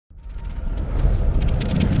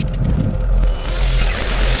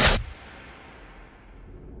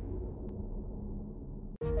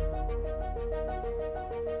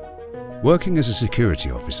Working as a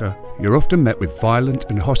security officer, you're often met with violent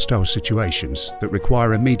and hostile situations that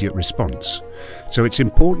require immediate response. So it's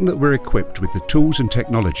important that we're equipped with the tools and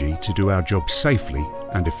technology to do our job safely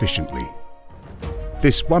and efficiently.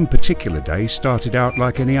 This one particular day started out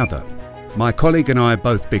like any other. My colleague and I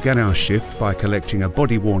both began our shift by collecting a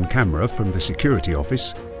body-worn camera from the security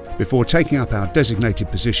office before taking up our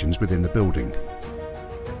designated positions within the building.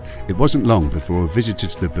 It wasn't long before a visitor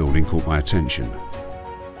to the building caught my attention.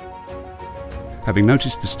 Having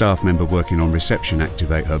noticed the staff member working on reception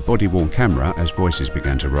activate her body-worn camera as voices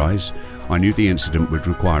began to rise, I knew the incident would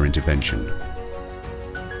require intervention.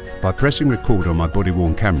 By pressing record on my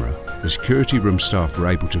body-worn camera, the security room staff were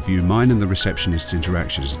able to view mine and the receptionist's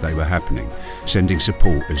interactions as they were happening, sending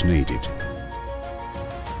support as needed.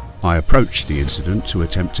 I approached the incident to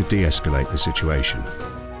attempt to de-escalate the situation.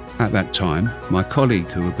 At that time, my colleague,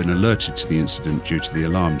 who had been alerted to the incident due to the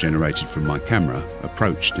alarm generated from my camera,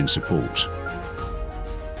 approached in support.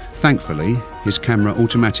 Thankfully, his camera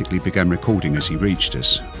automatically began recording as he reached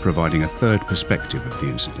us, providing a third perspective of the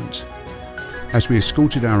incident. As we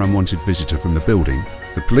escorted our unwanted visitor from the building,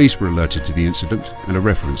 the police were alerted to the incident and a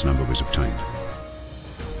reference number was obtained.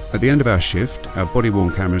 At the end of our shift, our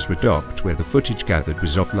body-worn cameras were docked where the footage gathered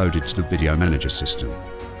was offloaded to the video manager system.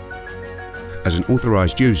 As an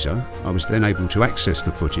authorized user, I was then able to access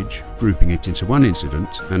the footage, grouping it into one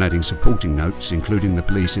incident and adding supporting notes including the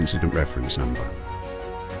police incident reference number.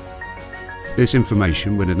 This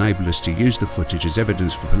information would enable us to use the footage as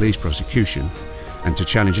evidence for police prosecution and to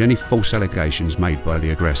challenge any false allegations made by the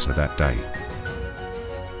aggressor that day.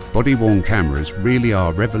 Body-worn cameras really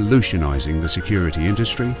are revolutionising the security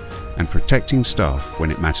industry and protecting staff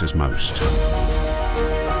when it matters most.